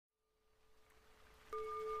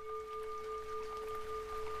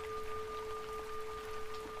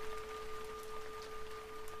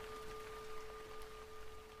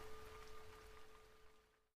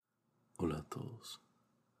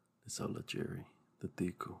Les habla Jerry de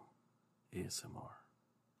Tico ASMR,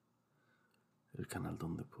 el canal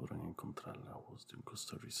donde podrán encontrar la voz de un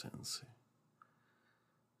costarricense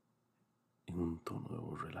en un tono de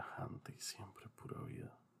voz relajante y siempre pura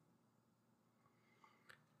vida.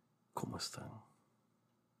 ¿Cómo están?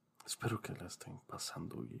 Espero que la estén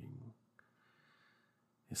pasando bien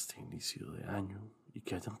este inicio de año y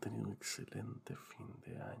que hayan tenido un excelente fin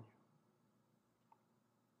de año.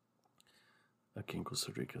 Aquí en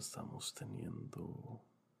Costa Rica estamos teniendo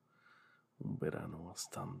un verano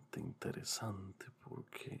bastante interesante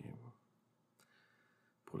porque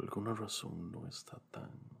por alguna razón no está tan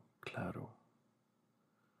claro.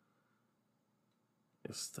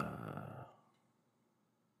 Está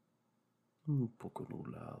un poco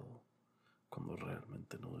nublado cuando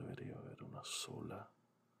realmente no debería haber una sola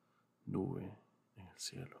nube en el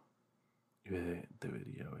cielo. Y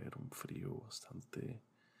debería haber un frío bastante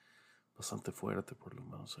fuerte, por lo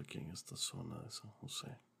menos aquí en esta zona de San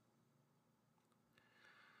José.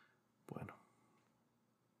 Bueno,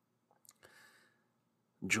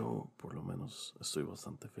 yo por lo menos estoy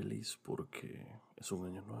bastante feliz porque es un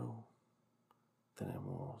año nuevo.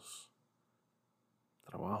 Tenemos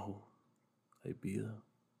trabajo, hay vida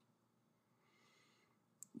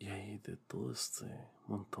y hay de todo este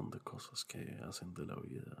montón de cosas que hacen de la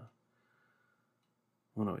vida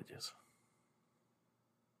una belleza.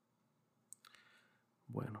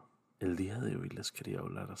 Bueno, el día de hoy les quería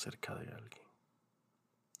hablar acerca de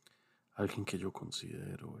alguien que yo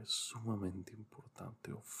considero es sumamente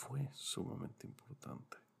importante o fue sumamente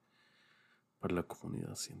importante para la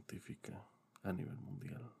comunidad científica a nivel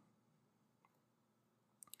mundial.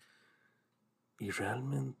 Y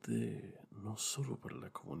realmente no solo para la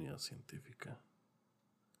comunidad científica.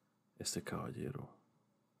 Este caballero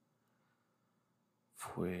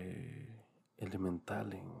fue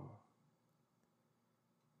elemental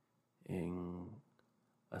en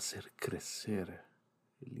hacer crecer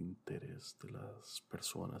el interés de las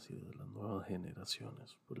personas y de las nuevas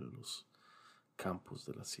generaciones por los campos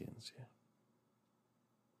de la ciencia.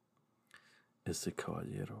 Este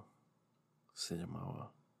caballero se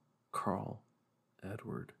llamaba Carl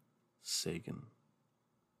Edward Sagan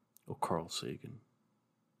o Carl Sagan.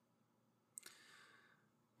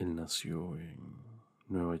 Él nació en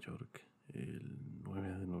Nueva York el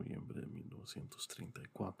 9 de noviembre de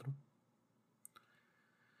 1934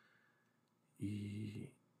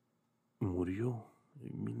 y murió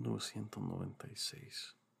en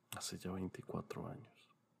 1996, hace ya 24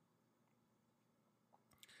 años.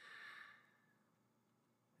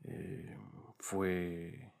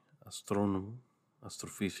 Fue astrónomo,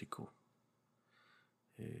 astrofísico,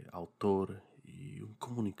 autor y un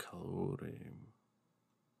comunicador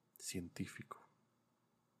científico.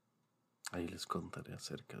 Ahí les contaré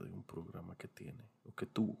acerca de un programa que tiene o que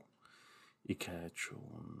tuvo y que ha hecho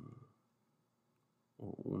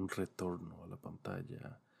un retorno a la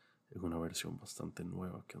pantalla en una versión bastante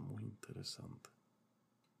nueva que es muy interesante.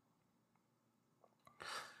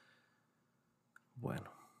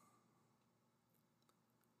 Bueno,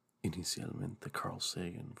 inicialmente Carl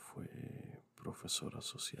Sagan fue profesor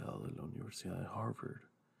asociado de la Universidad de Harvard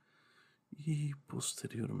y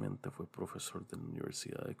posteriormente fue profesor de la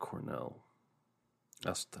Universidad de Cornell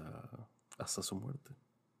hasta su muerte.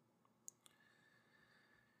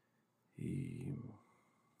 Y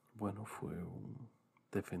bueno, fue un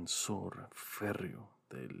defensor férreo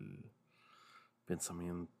del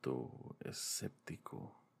pensamiento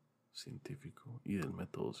escéptico científico y del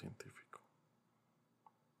método científico.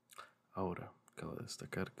 Ahora, cabe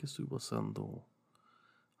destacar que estoy basando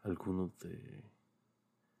algunos de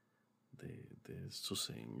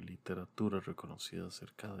estos en literatura reconocida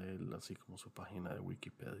acerca de él, así como su página de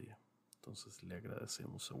Wikipedia. Entonces le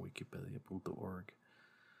agradecemos a wikipedia.org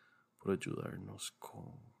por ayudarnos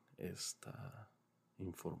con esta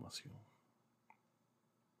información.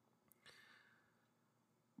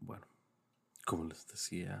 Bueno, como les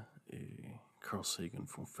decía, Carl Sagan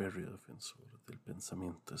fue un férreo defensor del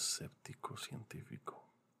pensamiento escéptico científico,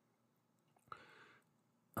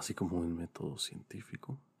 así como del método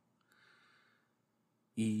científico.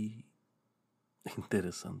 Y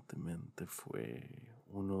interesantemente fue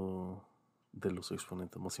uno de los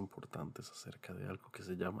exponentes más importantes acerca de algo que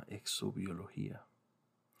se llama exobiología.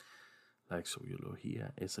 La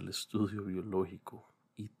exobiología es el estudio biológico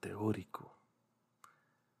y teórico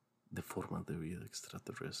de formas de vida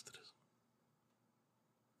extraterrestres.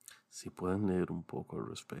 Si pueden leer un poco al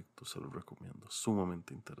respecto, se lo recomiendo,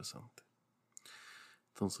 sumamente interesante.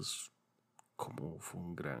 Entonces, como fue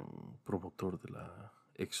un gran promotor de la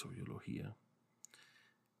exobiología,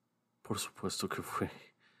 por supuesto que fue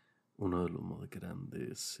uno de los más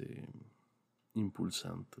grandes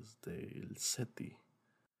impulsantes del SETI,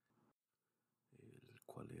 el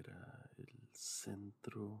cual era el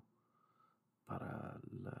Centro para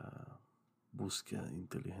la Búsqueda de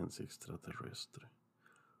Inteligencia Extraterrestre,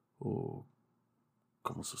 o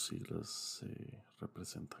como sus siglas se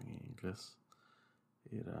representan en inglés,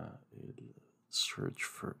 era el Search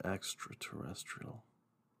for Extraterrestrial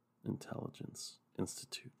Intelligence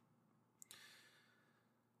Institute.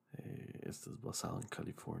 Este es basado en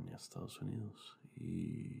California, Estados Unidos,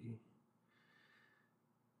 y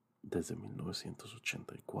desde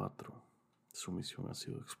 1984 su misión ha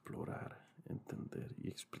sido explorar, entender y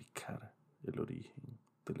explicar el origen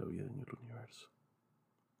de la vida en el universo,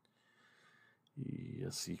 y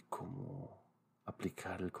así como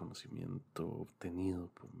aplicar el conocimiento obtenido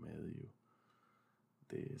por medio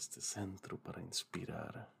de este centro para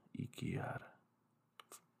inspirar y guiar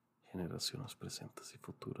generaciones presentes y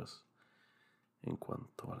futuras en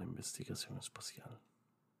cuanto a la investigación espacial.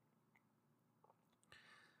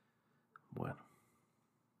 Bueno,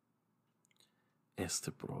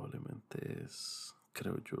 este probablemente es,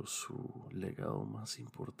 creo yo, su legado más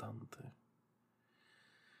importante,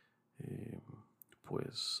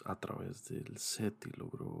 pues a través del SETI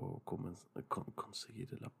logró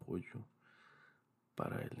conseguir el apoyo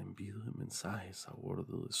para el envío de mensajes a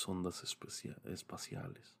bordo de sondas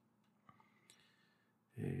espaciales,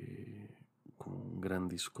 con un gran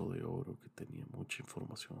disco de oro que tenía mucha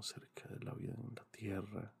información acerca de la vida en la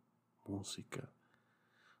Tierra, música,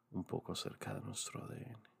 un poco acerca de nuestro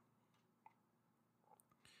ADN.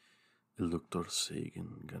 El Dr.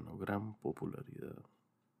 Sagan ganó gran popularidad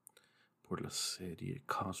por la serie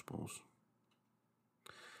Cosmos,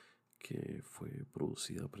 que fue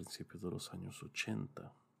producida a principios de los años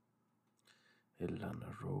 80. Él la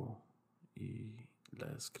narró y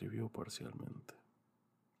la escribió parcialmente.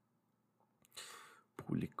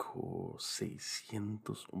 Publicó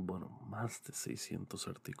más de 600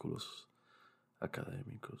 artículos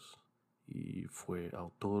académicos y fue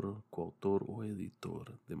autor, coautor o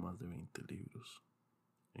editor de más de 20 libros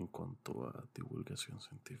en cuanto a divulgación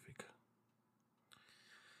científica.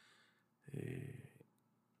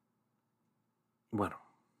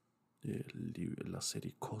 La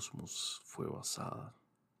serie Cosmos fue basada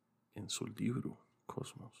en su libro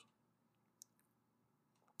Cosmos.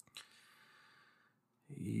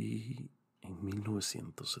 Y en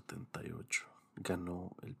 1978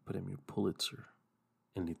 ganó el premio Pulitzer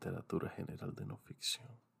en literatura general de no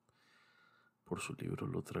ficción por su libro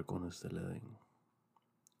Los Dragones del Edén.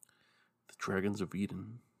 The Dragons of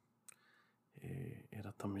Eden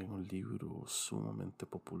era también un libro sumamente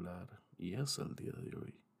popular y es al día de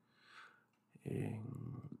hoy en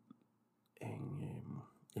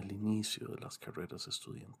el inicio de las carreras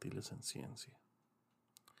estudiantiles en ciencia.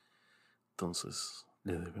 Entonces,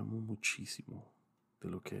 le debemos muchísimo de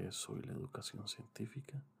lo que es hoy la educación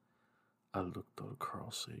científica al Dr.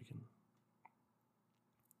 Carl Sagan.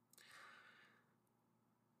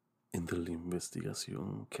 Entre la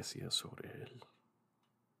investigación que hacía sobre él,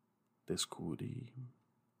 descubrí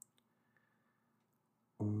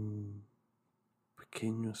un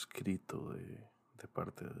pequeño escrito de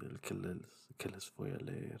parte de él que les voy a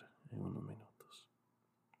leer en unos minutos.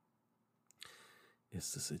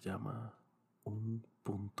 Este se llama Un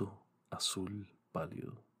punto azul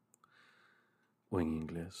pálido, o en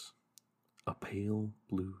inglés, A Pale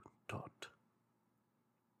Blue Dot.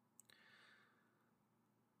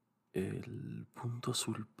 El punto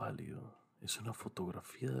azul pálido es una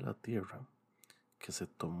fotografía de la Tierra que se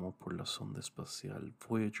tomó por la sonda espacial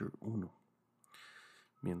Voyager 1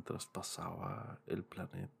 mientras pasaba el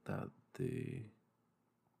planeta de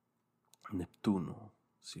Neptuno,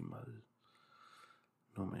 si mal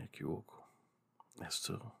no me equivoco.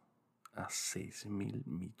 Esto a 6.000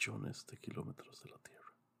 millones de kilómetros de la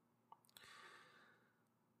Tierra.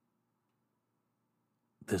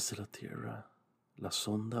 Desde la Tierra, la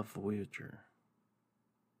sonda Voyager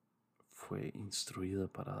fue instruida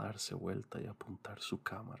para darse vuelta y apuntar su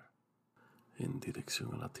cámara en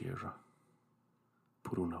dirección a la Tierra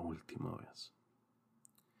por una última vez.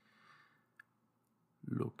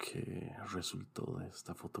 Lo que resultó de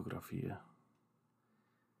esta fotografía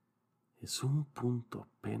es un punto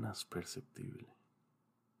apenas perceptible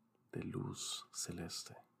de luz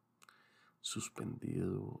celeste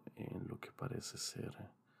suspendido en lo que parece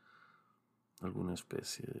ser alguna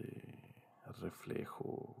especie de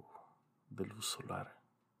reflejo de luz solar.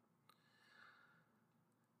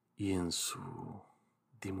 Y en su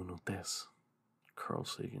diminutez, Carl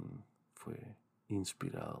Sagan fue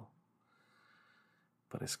inspirado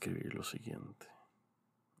para escribir lo siguiente: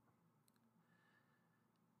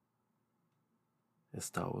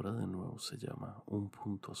 Esta hora de nuevo se llama Un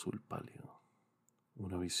punto azul pálido,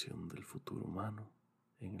 una visión del futuro humano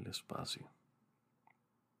en el espacio.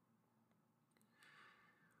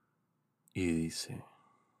 Y dice: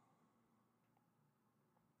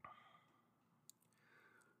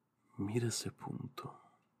 mira ese punto,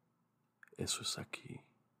 eso es aquí,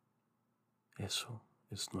 eso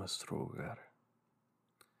es nuestro hogar,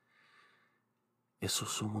 eso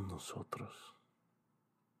somos nosotros,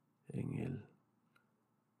 en él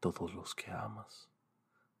todos los que amas,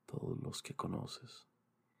 todos los que conoces,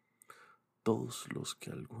 todos los que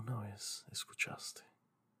alguna vez escuchaste.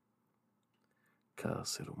 Cada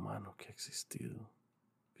ser humano que ha existido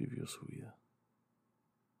vivió su vida.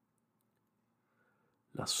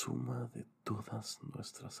 La suma de todas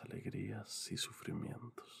nuestras alegrías y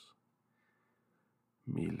sufrimientos.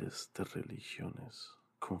 Miles de religiones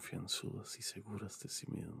confianzudas y seguras de sí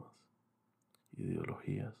mismas,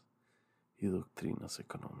 ideologías y doctrinas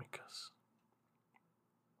económicas.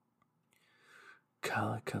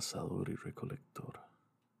 Cada cazador y recolector,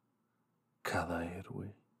 cada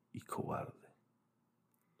héroe y cobarde,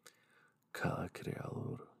 cada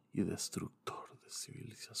creador y destructor de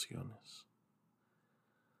civilizaciones,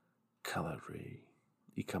 cada rey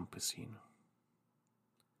y campesino,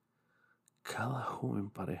 cada joven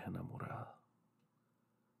pareja enamorada,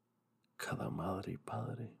 cada madre y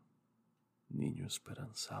padre, niño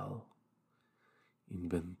esperanzado,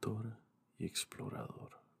 inventor y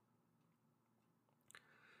explorador,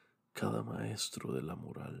 cada maestro de la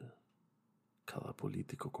moral, cada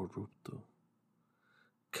político corrupto,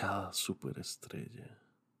 cada superestrella,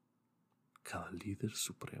 cada líder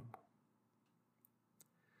supremo,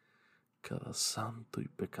 cada santo y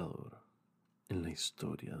pecador en la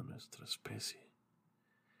historia de nuestra especie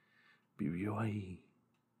vivió ahí,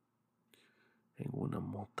 en una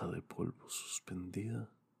mota de polvo suspendida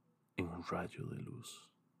en un rayo de luz.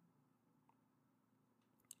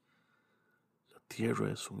 La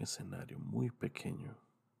Tierra es un escenario muy pequeño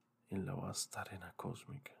en la vasta arena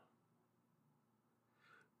cósmica.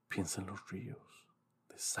 Piensa en los ríos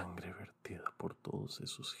de sangre vertida por todos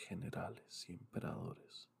esos generales y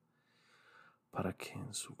emperadores para que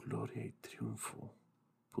en su gloria y triunfo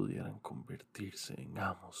pudieran convertirse en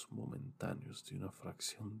amos momentáneos de una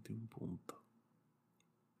fracción de un punto.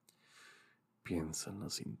 Piensa en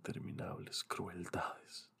las interminables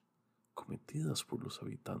crueldades cometidas por los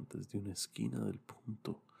habitantes de una esquina del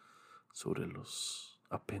punto sobre los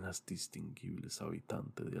apenas distinguibles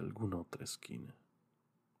habitantes de alguna otra esquina.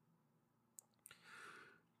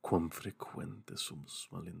 Cuán frecuentes son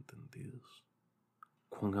sus malentendidos,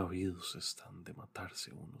 cuán habidos están de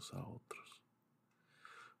matarse unos a otros,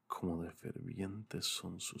 cómo de fervientes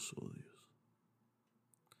son sus odios.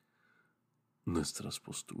 Nuestras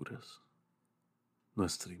posturas,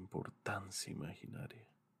 nuestra importancia imaginaria,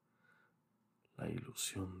 la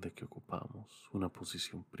ilusión de que ocupamos una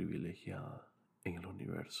posición privilegiada en el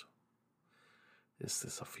universo, es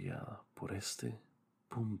desafiada por este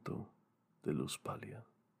punto de luz pálida.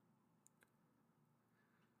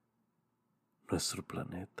 Nuestro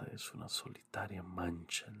planeta es una solitaria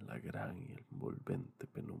mancha en la gran y envolvente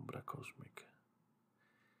penumbra cósmica.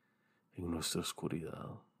 En nuestra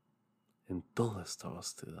oscuridad, en toda esta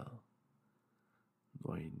vastedad,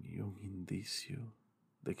 no hay ni un indicio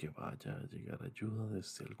de que vaya a llegar ayuda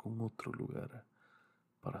desde algún otro lugar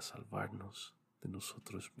para salvarnos de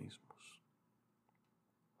nosotros mismos.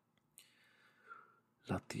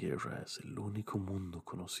 La Tierra es el único mundo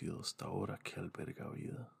conocido hasta ahora que alberga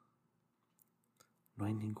vida. No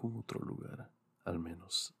hay ningún otro lugar, al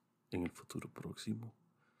menos en el futuro próximo,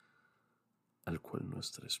 al cual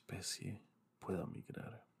nuestra especie pueda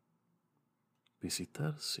migrar.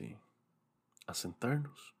 Visitar, sí.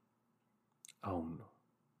 Asentarnos, aún no.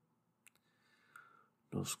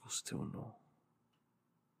 Nos guste o no,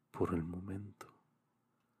 por el momento,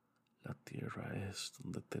 la Tierra es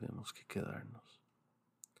donde tenemos que quedarnos.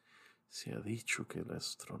 Se ha dicho que la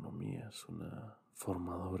astronomía es una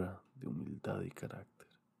formadora de humildad y carácter.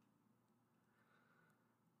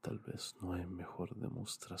 Tal vez no hay mejor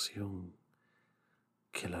demostración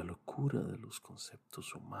que la locura de los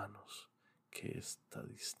conceptos humanos que esta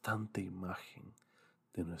distante imagen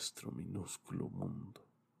de nuestro minúsculo mundo.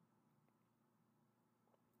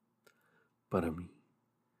 Para mí,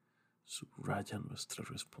 subraya nuestra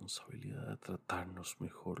responsabilidad de tratarnos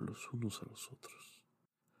mejor los unos a los otros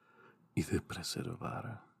y de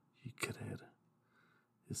preservar y querer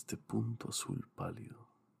este punto azul pálido,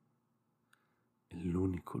 el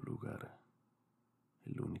único lugar,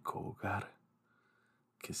 el único hogar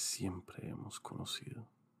que siempre hemos conocido.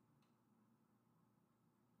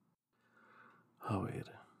 A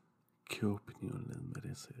ver, ¿Qué opinión les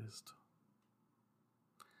merece esto?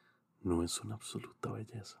 ¿No es una absoluta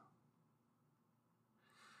belleza?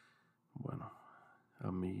 Bueno,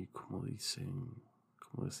 a mí, como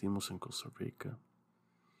decimos en Costa Rica,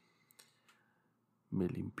 me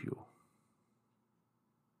limpió.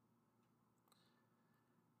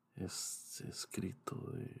 Este escrito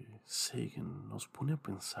de Sagan nos pone a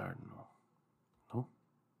pensar, ¿no?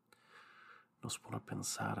 Nos pone a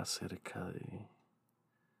pensar acerca de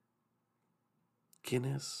quién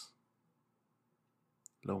es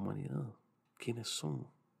la humanidad, quiénes son,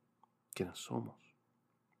 quiénes somos.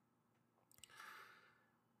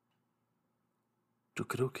 Yo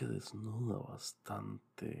creo que desnuda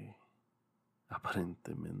bastante,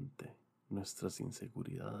 aparentemente, nuestras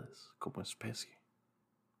inseguridades como especie.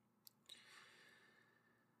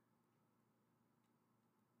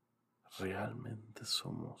 Realmente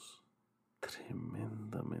somos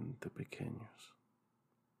tremendamente pequeños,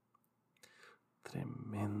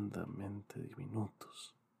 tremendamente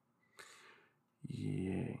diminutos, y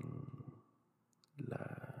en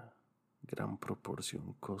la gran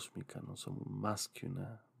proporción cósmica no somos más que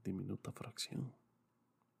una diminuta fracción.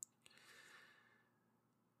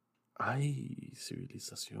 Hay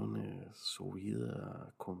civilizaciones o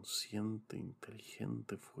vida consciente,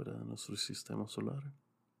 inteligente fuera de nuestro sistema solar.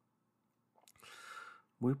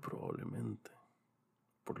 Muy probablemente,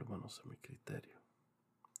 por lo menos a mi criterio.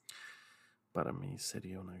 Para mí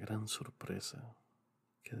sería una gran sorpresa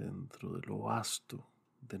que dentro de lo vasto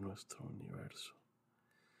de nuestro universo,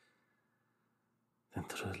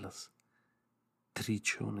 dentro de las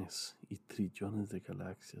trillones y trillones de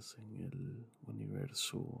galaxias en el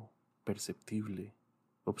universo perceptible,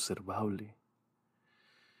 observable,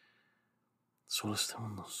 solo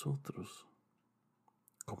estamos nosotros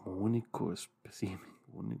como único espécimen,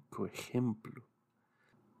 único ejemplo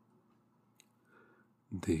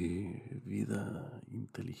de vida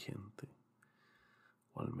inteligente,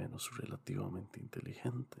 o al menos relativamente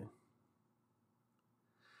inteligente.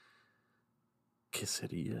 ¿Qué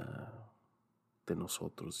sería de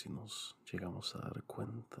nosotros si nos llegamos a dar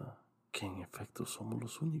cuenta que en efecto somos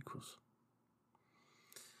los únicos?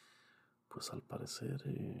 Pues al parecer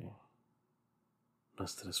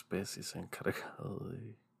nuestra especie se ha encargado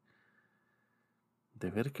de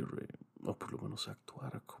ver que, o por lo menos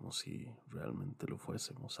actuar como si realmente lo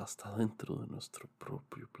fuésemos hasta dentro de nuestro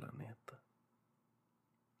propio planeta.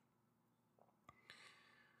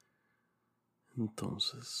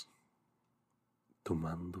 Entonces,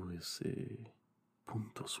 tomando ese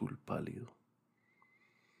punto azul pálido,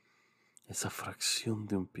 esa fracción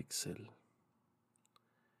de un píxel,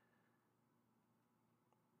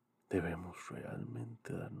 debemos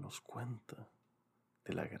realmente darnos cuenta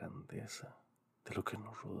de la grandeza de lo que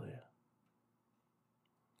nos rodea.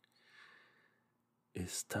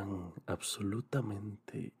 Es tan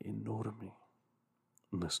absolutamente enorme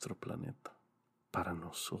nuestro planeta para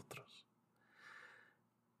nosotros.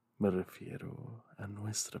 Me refiero a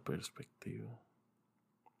nuestra perspectiva,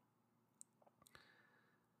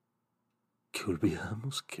 que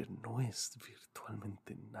olvidamos que no es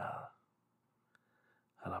virtualmente nada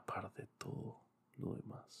a la par de todo lo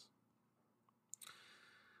demás.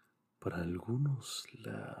 Para algunos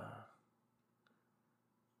la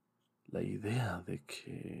idea de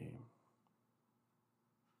que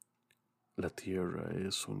la Tierra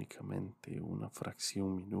es únicamente una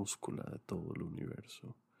fracción minúscula de todo el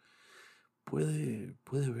universo puede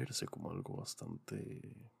verse como algo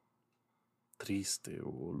bastante triste,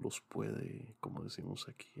 o los puede, como decimos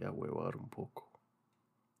aquí, ahuevar un poco.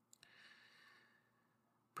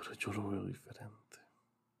 Pero yo lo veo diferente.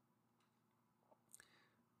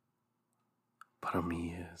 Para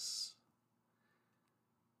mí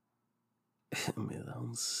me da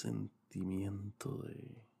un sentimiento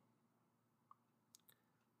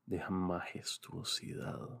de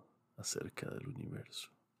majestuosidad acerca del universo.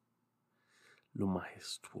 Lo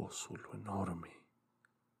majestuoso, lo enorme,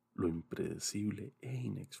 lo impredecible e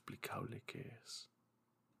inexplicable que es.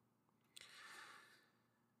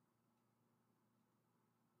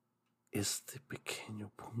 Este pequeño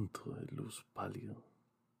punto de luz pálido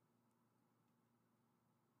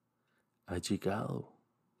ha llegado,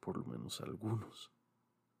 por lo menos algunos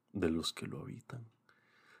de los que lo habitan,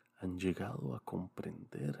 han llegado a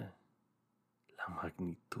comprender la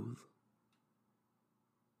magnitud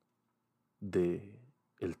de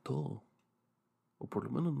el todo, o por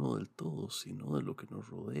lo menos no del todo, sino de lo que nos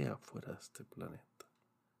rodea fuera de este planeta.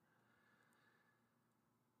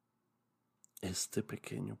 Este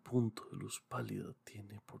pequeño punto de luz pálida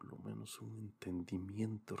tiene por lo menos un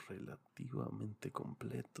entendimiento relativamente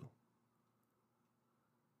completo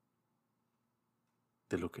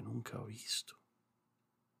de lo que nunca ha visto,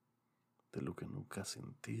 de lo que nunca ha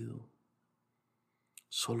sentido,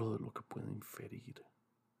 solo de lo que puede inferir.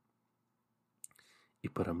 Y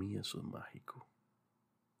para mí eso es mágico.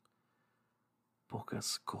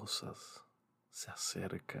 Pocas cosas se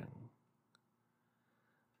acercan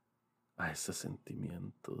a ese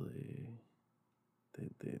sentimiento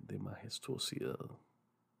de majestuosidad.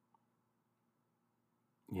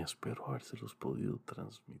 Y espero habérselos podido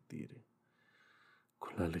transmitir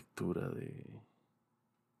con la lectura de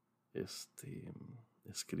este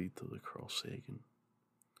escrito de Carl Sagan.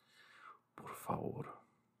 Por favor,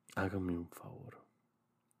 háganme un favor.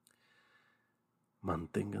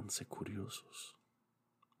 Manténganse curiosos.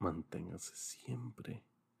 Manténganse siempre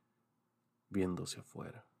viendo hacia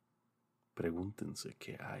afuera. Pregúntense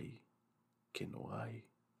qué hay, qué no hay.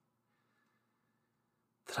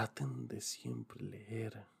 Traten de siempre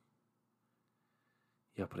leer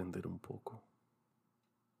y aprender un poco.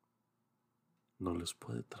 No les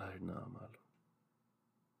puede traer nada malo,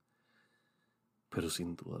 pero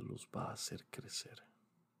sin duda los va a hacer crecer.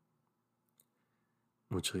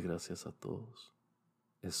 Muchas gracias a todos.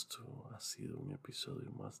 Esto ha sido un episodio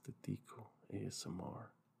más de Tico ASMR.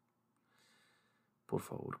 Por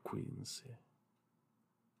favor, cuídense,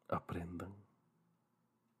 aprendan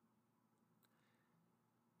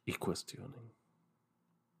y cuestionen.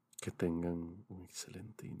 Que tengan un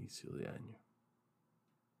excelente inicio de año.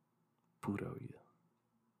 Pura vida.